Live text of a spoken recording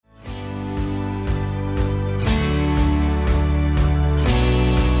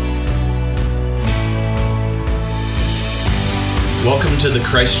Welcome to the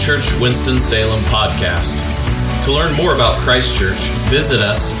Christ Church Winston-Salem podcast. To learn more about Christ Church, visit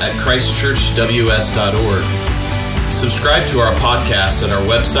us at christchurchws.org. Subscribe to our podcast at our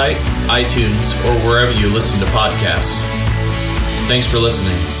website, iTunes, or wherever you listen to podcasts. Thanks for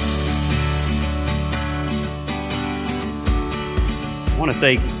listening. I want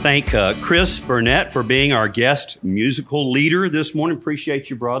to thank Chris Burnett for being our guest musical leader this morning. Appreciate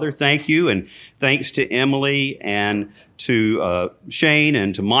you, brother. Thank you. And thanks to Emily and to Shane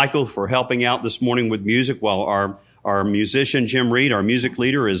and to Michael for helping out this morning with music while our musician, Jim Reed, our music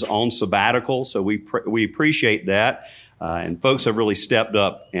leader, is on sabbatical. So we appreciate that. And folks have really stepped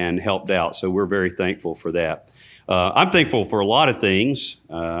up and helped out. So we're very thankful for that. I'm thankful for a lot of things.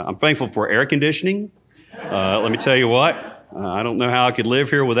 I'm thankful for air conditioning. Let me tell you what. I don't know how I could live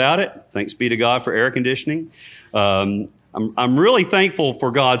here without it. Thanks be to God for air conditioning. I'm really thankful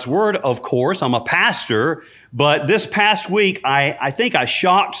for God's Word, of course. I'm a pastor, but this past week, I think I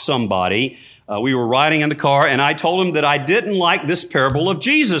shocked somebody. We were riding in the car, and I told him that I didn't like this parable of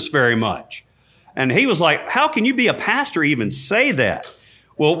Jesus very much. And he was like, how can you be a pastor even say that?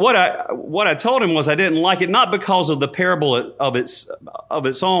 Well, what I told him was I didn't like it, not because of the parable of its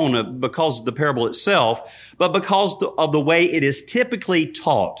own, because of the parable itself, but because of the way it is typically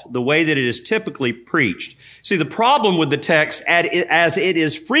taught, the way that it is typically preached. See, the problem with the text, as it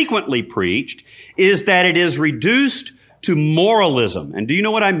is frequently preached, is that it is reduced to moralism. And do you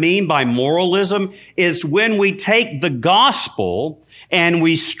know what I mean by moralism? It's when we take the gospel and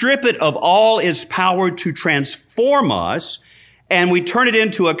we strip it of all its power to transform us, and we turn it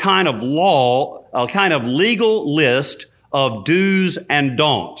into a kind of law, a kind of legal list of do's and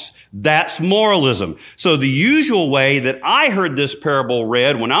don'ts. That's moralism. So the usual way that I heard this parable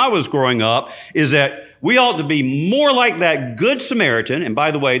read when I was growing up is that we ought to be more like that Good Samaritan. And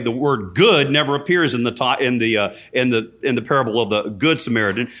by the way, the word "good" never appears in the parable of the Good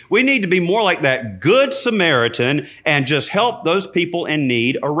Samaritan. We need to be more like that Good Samaritan and just help those people in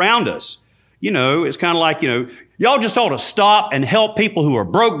need around us. You know, it's kind of like, y'all just ought to stop and help people who are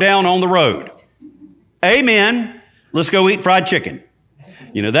broke down on the road. Amen. Let's go eat fried chicken.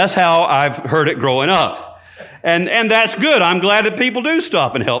 That's how I've heard it growing up. And that's good. I'm glad that people do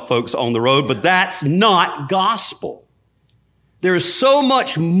stop and help folks on the road, but that's not gospel. There's so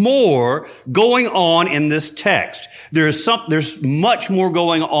much more going on in this text. There's much more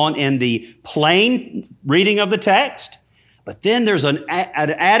going on in the plain reading of the text. But then there's an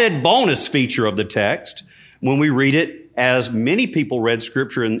added bonus feature of the text when we read it, as many people read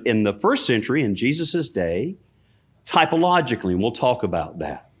Scripture in the first century, in Jesus' day, typologically, and we'll talk about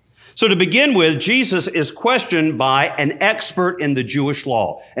that. So to begin with, Jesus is questioned by an expert in the Jewish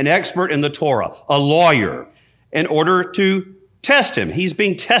law, an expert in the Torah, a lawyer, in order to test him. He's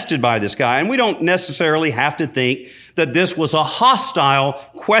being tested by this guy, and we don't necessarily have to think that this was a hostile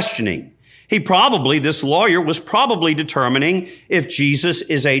questioning. This lawyer was probably determining if Jesus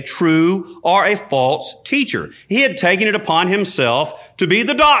is a true or a false teacher. He had taken it upon himself to be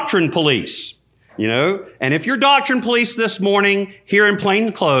the doctrine police, And if you're doctrine police this morning here in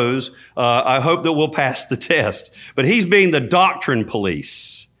plain clothes, I hope that we'll pass the test. But he's being the doctrine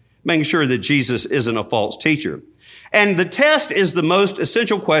police, making sure that Jesus isn't a false teacher. And the test is the most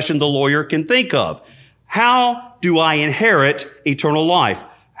essential question the lawyer can think of. How do I inherit eternal life?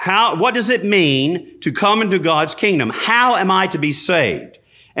 What does it mean to come into God's kingdom? How am I to be saved?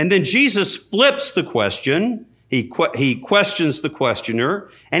 And then Jesus flips the question. He questions the questioner,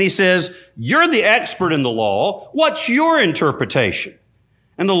 and he says, you're the expert in the law. What's your interpretation?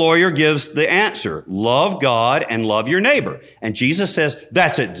 And the lawyer gives the answer, love God and love your neighbor. And Jesus says,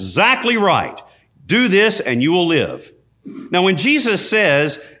 that's exactly right. Do this and you will live. Now, when Jesus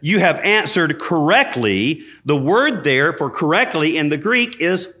says you have answered correctly, the word there for correctly in the Greek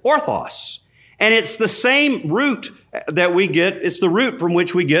is orthos. And it's the same root that we get. It's the root from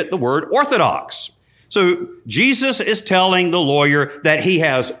which we get the word orthodox. So Jesus is telling the lawyer that he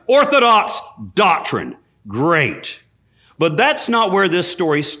has orthodox doctrine. Great. But that's not where this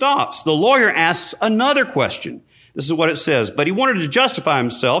story stops. The lawyer asks another question. This is what it says. But he wanted to justify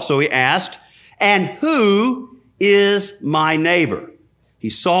himself, so he asked, and who is my neighbor? He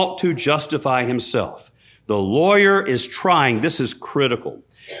sought to justify himself. The lawyer is trying, this is critical.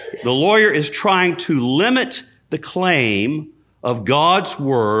 The lawyer is trying to limit the claim of God's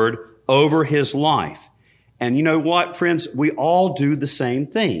word over his life. And you know what, friends? We all do the same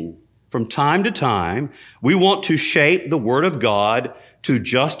thing. From time to time, we want to shape the word of God to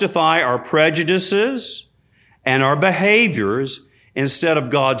justify our prejudices and our behaviors instead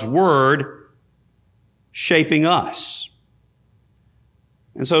of God's word shaping us.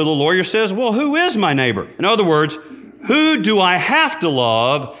 And so the lawyer says, well, who is my neighbor? In other words, Who do I have to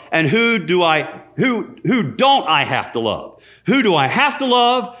love and who don't I have to love? Who do I have to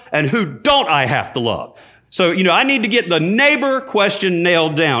love and who don't I have to love? So, I need to get the neighbor question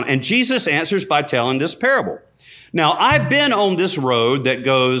nailed down. And Jesus answers by telling this parable. Now, I've been on this road that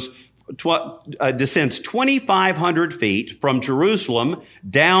descends 2,500 feet from Jerusalem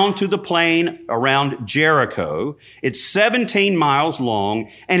down to the plain around Jericho. It's 17 miles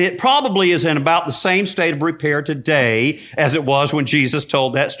long, and it probably is in about the same state of repair today as it was when Jesus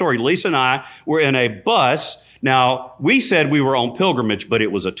told that story. Lisa and I were in a bus. Now, we said we were on pilgrimage, but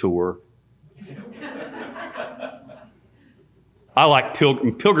it was a tour. I like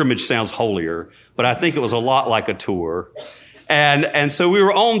pilgrimage sounds holier, but I think it was a lot like a tour. And so we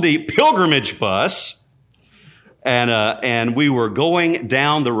were on the pilgrimage bus, and we were going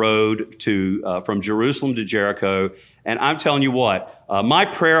down the road from Jerusalem to Jericho. And I'm telling you what, my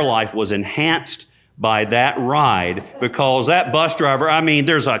prayer life was enhanced by that ride because that bus driver,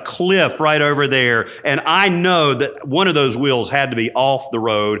 there's a cliff right over there. And I know that one of those wheels had to be off the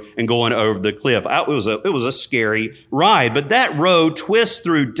road and going over the cliff. It was a scary ride, but that road twists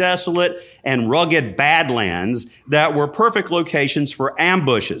through desolate and rugged badlands that were perfect locations for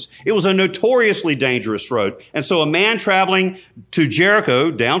ambushes. It was a notoriously dangerous road. And so a man traveling to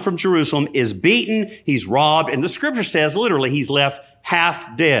Jericho down from Jerusalem is beaten, he's robbed, and the scripture says literally he's left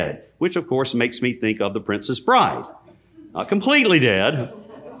half dead, which of course makes me think of the Princess Bride. Not completely dead,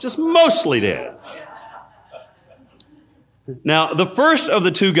 just mostly dead. Now, the first of the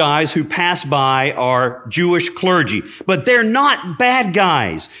two guys who pass by are Jewish clergy, but they're not bad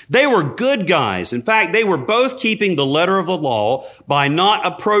guys. They were good guys. In fact, they were both keeping the letter of the law by not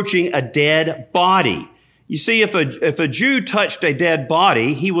approaching a dead body. You see, if a Jew touched a dead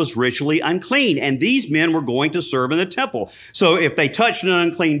body, he was ritually unclean, and these men were going to serve in the temple. So if they touched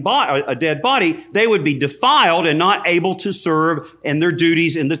a dead body, they would be defiled and not able to serve in their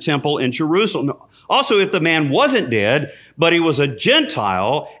duties in the temple in Jerusalem. Also, if the man wasn't dead, but he was a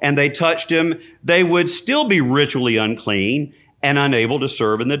Gentile, and they touched him, they would still be ritually unclean and unable to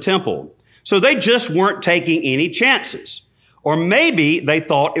serve in the temple. So they just weren't taking any chances. Or maybe they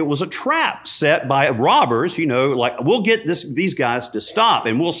thought it was a trap set by robbers, like we'll get these guys to stop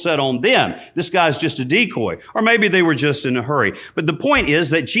and we'll set on them. This guy's just a decoy. Or maybe they were just in a hurry. But the point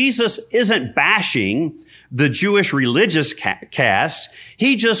is that Jesus isn't bashing the Jewish religious caste.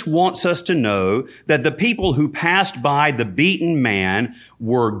 He just wants us to know that the people who passed by the beaten man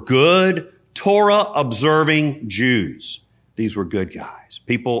were good, Torah-observing Jews. These were good guys,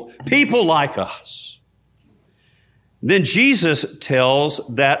 people like us. Then Jesus tells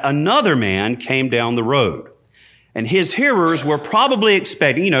that another man came down the road. And his hearers were probably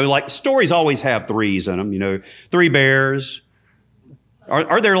expecting, like stories always have threes in them, 3 bears.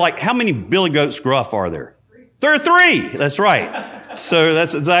 Are there how many Billy Goats Gruff are there? There are 3. That's right. So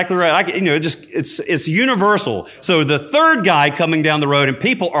that's exactly right. It's universal. So the third guy coming down the road and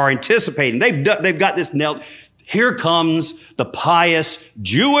people are anticipating. They've got this nailed. Here comes the pious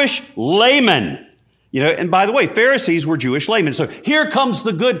Jewish layman. And by the way, Pharisees were Jewish laymen. So here comes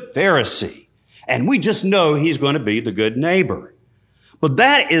the good Pharisee. And we just know he's going to be the good neighbor. But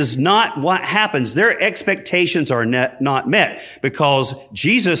that is not what happens. Their expectations are not met because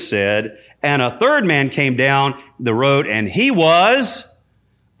Jesus said, and a third man came down the road and he was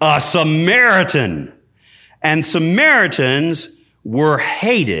a Samaritan. And Samaritans were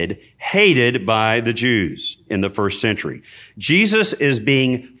hated by the Jews in the first century. Jesus is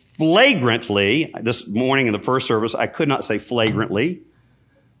being flagrantly, this morning in the first service, I could not say flagrantly.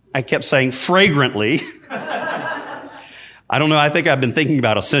 I kept saying fragrantly. I don't know. I think I've been thinking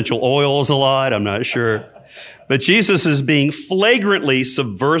about essential oils a lot. I'm not sure. But Jesus is being flagrantly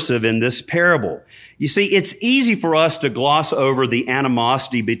subversive in this parable. You see, it's easy for us to gloss over the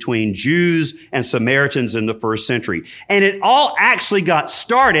animosity between Jews and Samaritans in the first century. And it all actually got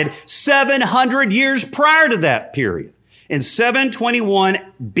started 700 years prior to that period. In 721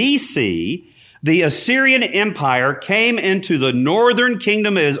 BC, the Assyrian Empire came into the northern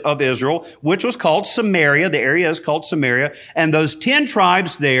kingdom of Israel, which was called Samaria. The area is called Samaria. And those 10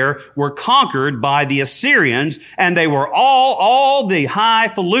 tribes there were conquered by the Assyrians. And they were all the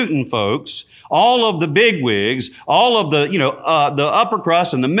highfalutin folks, all of the bigwigs, all of the upper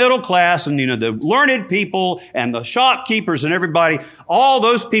crust and the middle class and, the learned people and the shopkeepers and everybody. All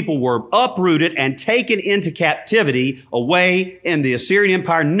those people were uprooted and taken into captivity away in the Assyrian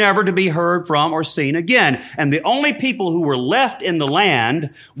Empire, never to be heard from or seen again. And the only people who were left in the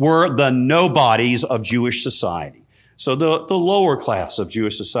land were the nobodies of Jewish society. So the lower class of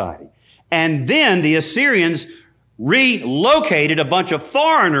Jewish society. And then the Assyrians relocated a bunch of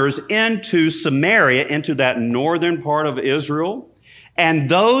foreigners into Samaria, into that northern part of Israel. And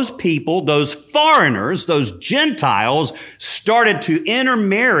those people, those foreigners, those Gentiles, started to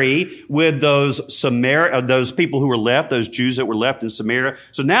intermarry with those people who were left, those Jews that were left in Samaria.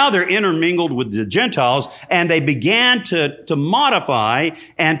 So now they're intermingled with the Gentiles, and they began to modify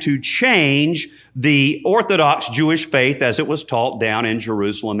and to change the Orthodox Jewish faith as it was taught down in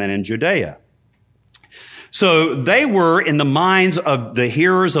Jerusalem and in Judea. So they were, in the minds of the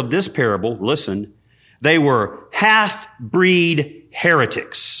hearers of this parable, listen, they were half-breed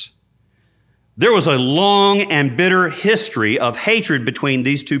heretics. There was a long and bitter history of hatred between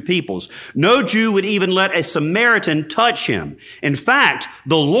these two peoples. No Jew would even let a Samaritan touch him. In fact,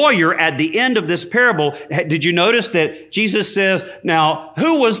 the lawyer at the end of this parable, did you notice that Jesus says, now,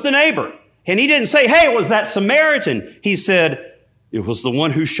 who was the neighbor? And he didn't say, hey, it was that Samaritan. He said, it was the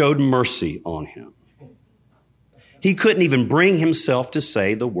one who showed mercy on him. He couldn't even bring himself to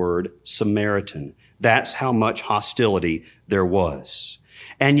say the word Samaritan. That's how much hostility there was.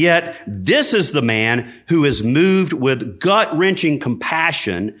 And yet, this is the man who is moved with gut-wrenching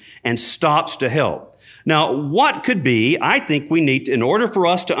compassion and stops to help. Now, what could be, I think we need, in order for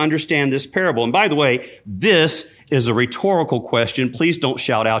us to understand this parable, and by the way, this is a rhetorical question. Please don't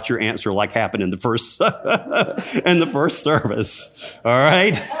shout out your answer like happened in the first, in the first service. All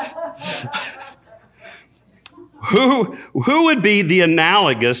right? Who would be the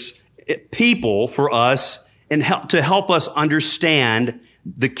analogous people for us and to help us understand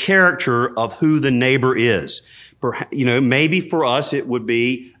the character of who the neighbor is? Maybe for us it would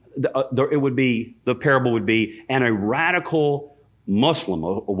be the parable would be a radical Muslim,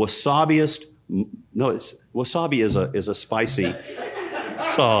 a wasabiist. No, wasabi is a spicy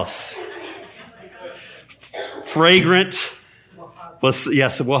sauce. Fragrant.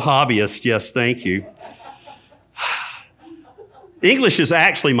 Yes, Wahhabist. Yes, thank you. English is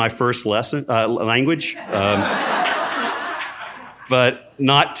actually my first language, but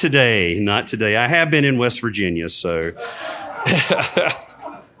not today. Not today. I have been in West Virginia, so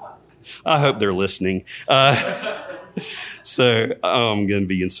I hope they're listening. So I'm going to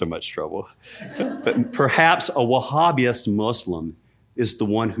be in so much trouble. But perhaps a Wahhabist Muslim is the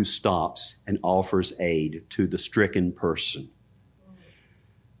one who stops and offers aid to the stricken person.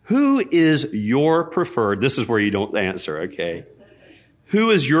 Who is your preferred? This is where you don't answer, okay? Who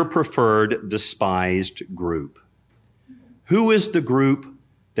is your preferred despised group? Who is the group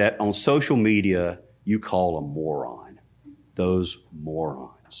that on social media you call a moron? Those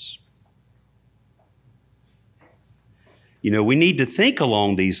morons. We need to think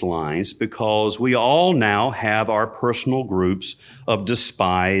along these lines because we all now have our personal groups of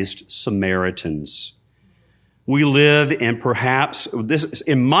despised Samaritans. We live in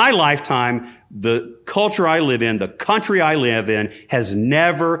in my lifetime, the culture I live in, the country I live in has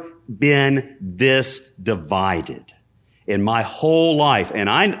never been this divided in my whole life. And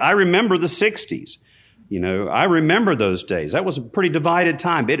I remember the 60s. I remember those days. That was a pretty divided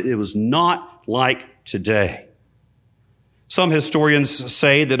time. It was not like today. Some historians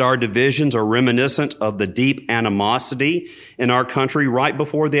say that our divisions are reminiscent of the deep animosity in our country right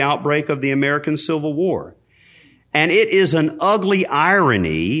before the outbreak of the American Civil War. And it is an ugly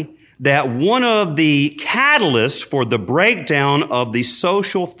irony that one of the catalysts for the breakdown of the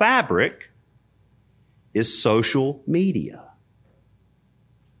social fabric is social media.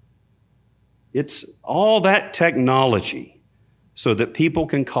 It's all that technology so that people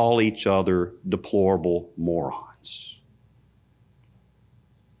can call each other deplorable morons.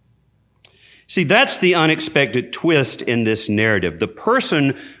 See, that's the unexpected twist in this narrative. The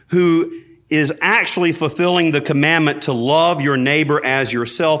person who is actually fulfilling the commandment to love your neighbor as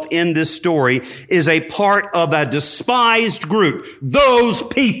yourself in this story is a part of a despised group. Those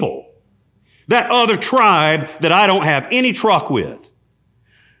people, that other tribe that I don't have any truck with,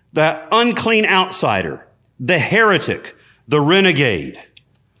 that unclean outsider, the heretic, the renegade.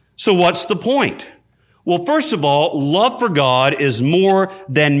 So what's the point? Well, first of all, love for God is more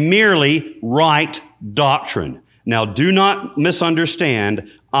than merely right doctrine. Now, do not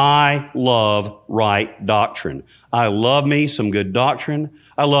misunderstand. I love right doctrine. I love me some good doctrine.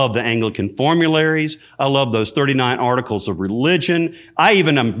 I love the Anglican formularies. I love those 39 articles of religion. I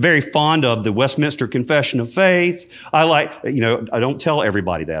even am very fond of the Westminster Confession of Faith. I like, I don't tell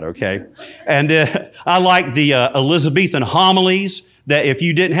everybody that, okay? And I like the Elizabethan homilies that if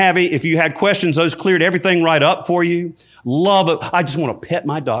you had questions, those cleared everything right up for you. Love it. I just want to pet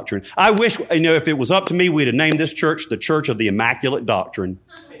my doctrine. I wish, if it was up to me, we'd have named this church the Church of the Immaculate Doctrine.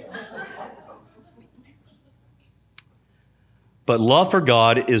 But love for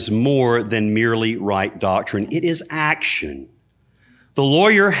God is more than merely right doctrine. It is action. The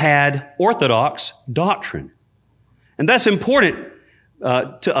lawyer had orthodox doctrine. And that's important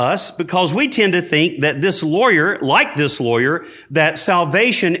to us because we tend to think that this lawyer, that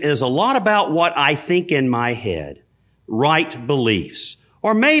salvation is a lot about what I think in my head, right beliefs,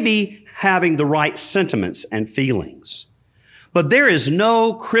 or maybe having the right sentiments and feelings. But there is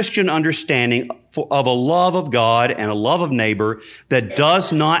no Christian understanding of a love of God and a love of neighbor that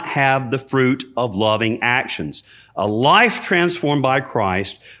does not have the fruit of loving actions. A life transformed by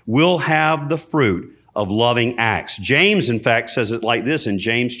Christ will have the fruit of loving acts. James, in fact, says it like this in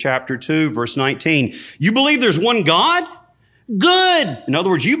James chapter 2, verse 19. You believe there's one God? Good. In other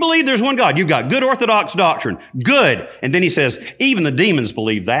words, you believe there's one God. You've got good orthodox doctrine. Good. And then he says, even the demons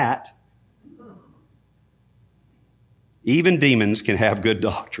believe that. Even demons can have good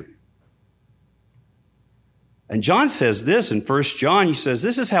doctrine. And John says this in 1 John, he says,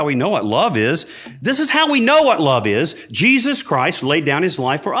 this is how we know what love is. This is how we know what love is. Jesus Christ laid down his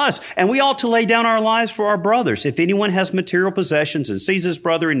life for us, and we ought to lay down our lives for our brothers. If anyone has material possessions and sees his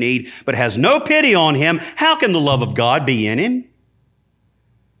brother in need, but has no pity on him, how can the love of God be in him?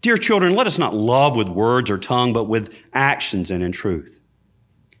 Dear children, let us not love with words or tongue, but with actions and in truth.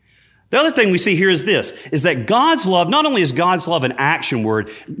 The other thing we see here is this, is that God's love, not only is God's love an action word,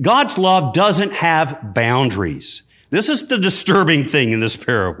 God's love doesn't have boundaries. This is the disturbing thing in this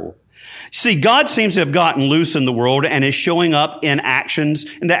parable. See, God seems to have gotten loose in the world and is showing up in the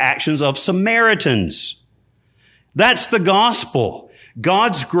actions of Samaritans. That's the gospel.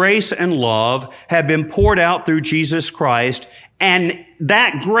 God's grace and love have been poured out through Jesus Christ, and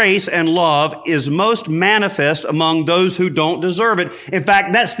that grace and love is most manifest among those who don't deserve it. In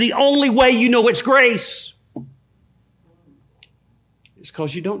fact, that's the only way you know it's grace. It's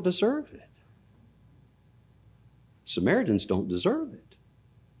because you don't deserve it. Samaritans don't deserve it.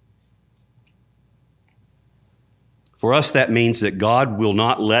 For us, that means that God will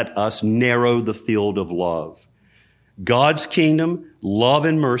not let us narrow the field of love. God's kingdom, love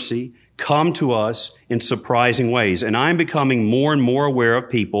and mercy come to us in surprising ways. And I'm becoming more and more aware of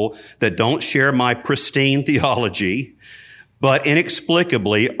people that don't share my pristine theology, but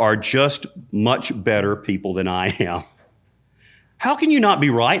inexplicably are just much better people than I am. How can you not be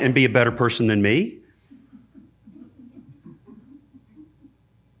right and be a better person than me?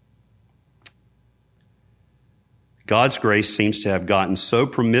 God's grace seems to have gotten so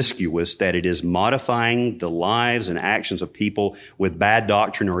promiscuous that it is modifying the lives and actions of people with bad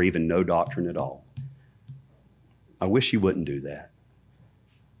doctrine or even no doctrine at all. I wish he wouldn't do that.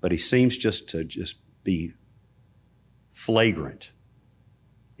 But he seems to be flagrant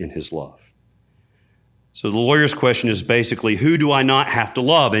in his love. So the lawyer's question is basically, who do I not have to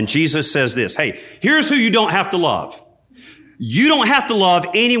love? And Jesus says this, hey, here's who you don't have to love. You don't have to love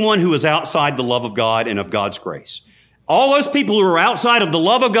anyone who is outside the love of God and of God's grace. All those people who are outside of the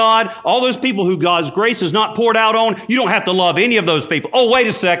love of God, all those people who God's grace is not poured out on, you don't have to love any of those people. Oh, wait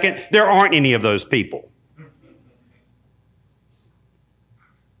a second. There aren't any of those people.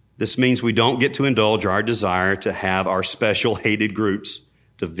 This means we don't get to indulge our desire to have our special hated groups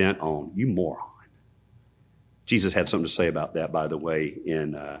to vent on. You moron. Jesus had something to say about that, by the way,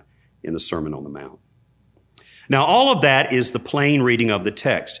 in the Sermon on the Mount. Now, all of that is the plain reading of the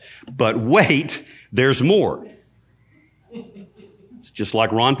text. But wait, there's more. It's just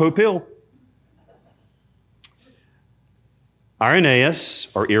like Ron Popeil. Irenaeus,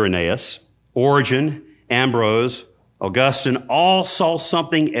 Origen, Ambrose, Augustine all saw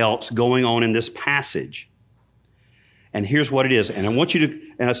something else going on in this passage. And here's what it is. And I want you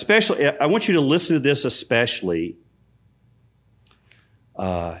to listen to this especially.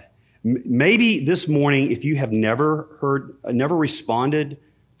 Maybe this morning, if you have never responded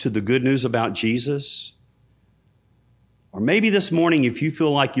to the good news about Jesus, or maybe this morning, if you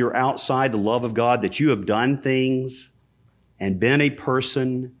feel like you're outside the love of God, that you have done things and been a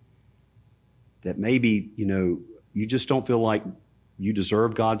person that maybe, you just don't feel like you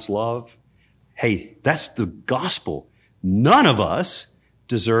deserve God's love. Hey, that's the gospel. None of us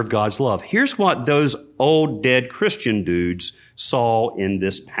deserve God's love. Here's what those old dead Christian dudes saw in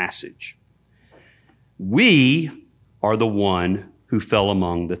this passage. We are the one who fell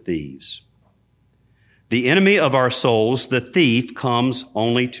among the thieves. The enemy of our souls, the thief, comes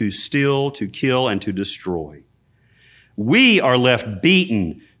only to steal, to kill, and to destroy. We are left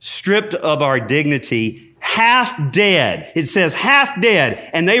beaten, stripped of our dignity, half dead. It says half dead,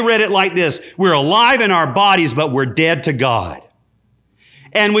 and they read it like this. We're alive in our bodies, but we're dead to God.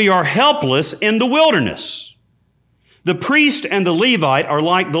 And we are helpless in the wilderness. The priest and the Levite are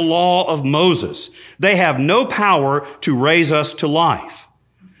like the law of Moses. They have no power to raise us to life.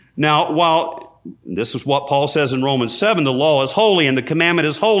 Now, while this is what Paul says in Romans 7, the law is holy and the commandment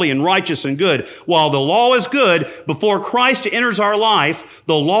is holy and righteous and good. While the law is good, before Christ enters our life,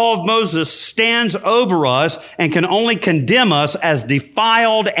 the law of Moses stands over us and can only condemn us as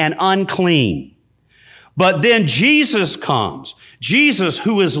defiled and unclean. But then Jesus comes. Jesus,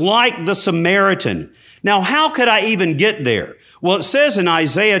 who is like the Samaritan. Now, how could I even get there? Well, it says in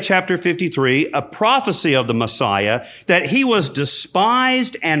Isaiah chapter 53, a prophecy of the Messiah, that he was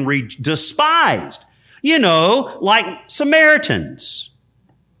despised and despised. You know, like Samaritans.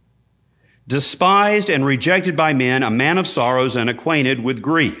 Despised and rejected by men, a man of sorrows and acquainted with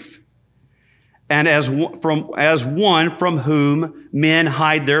grief. And as one from whom men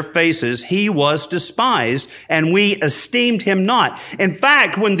hide their faces, he was despised, and we esteemed him not. In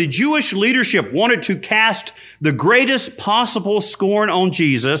fact, when the Jewish leadership wanted to cast the greatest possible scorn on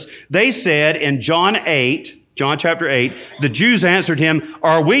Jesus, they said in John chapter 8, the Jews answered him,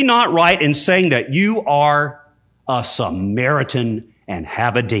 "Are we not right in saying that you are a Samaritan and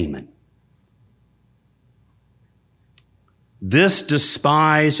have a demon?" This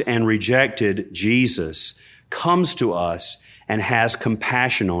despised and rejected Jesus comes to us and has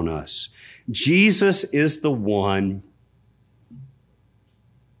compassion on us. Jesus is the one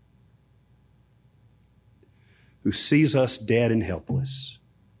who sees us dead and helpless.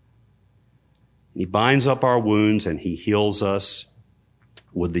 He binds up our wounds and he heals us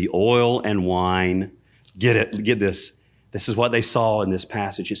with the oil and wine. Get it? Get this. This is what they saw in this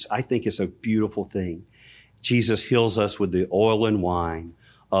passage. I think it's a beautiful thing. Jesus heals us with the oil and wine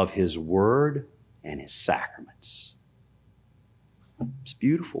of his word and his sacraments. It's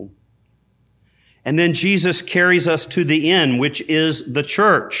beautiful. And then Jesus carries us to the end, which is the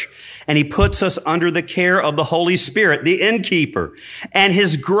church. And he puts us under the care of the Holy Spirit, the innkeeper. And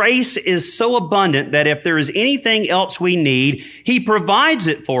his grace is so abundant that if there is anything else we need, he provides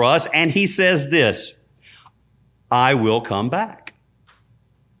it for us. And he says this, "I will come back."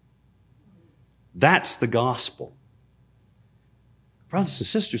 That's the gospel. Brothers and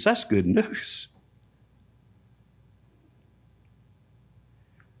sisters, that's good news.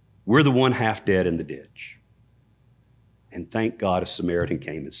 We're the one half dead in the ditch. And thank God a Samaritan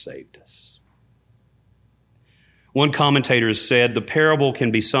came and saved us. One commentator said, the parable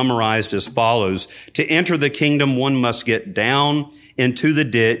can be summarized as follows. To enter the kingdom, one must get down into the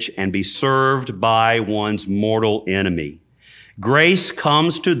ditch and be served by one's mortal enemy. Grace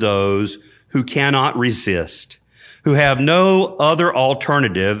comes to those who cannot resist, who have no other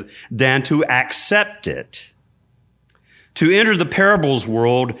alternative than to accept it. To enter the parables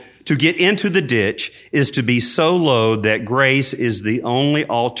world, to get into the ditch, is to be so low that grace is the only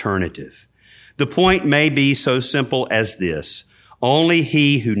alternative. The point may be so simple as this: only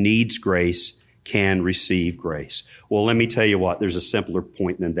he who needs grace can receive grace. Well, let me tell you what, there's a simpler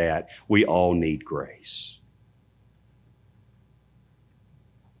point than that. We all need grace.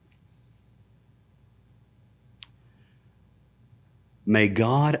 May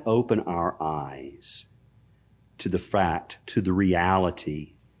God open our eyes to the fact, to the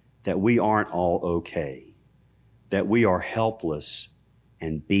reality that we aren't all okay, that we are helpless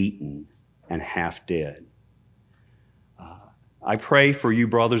and beaten and half dead. I pray for you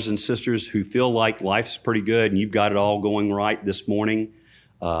brothers and sisters who feel like life's pretty good and you've got it all going right this morning.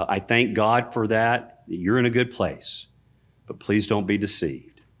 I thank God for that. You're in a good place, but please don't be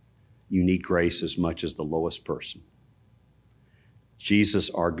deceived. You need grace as much as the lowest person. Jesus,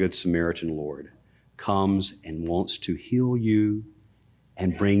 our Good Samaritan Lord, comes and wants to heal you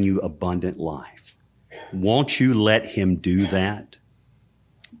and bring you abundant life. Won't you let him do that?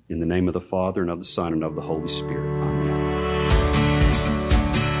 In the name of the Father, and of the Son, and of the Holy Spirit. Amen.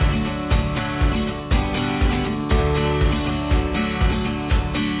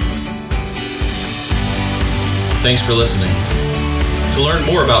 Thanks for listening. To learn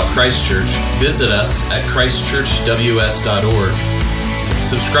more about Christ Church, visit us at christchurchws.org.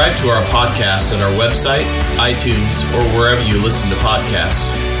 Subscribe to our podcast at our website, iTunes, or wherever you listen to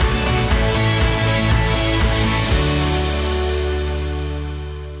podcasts.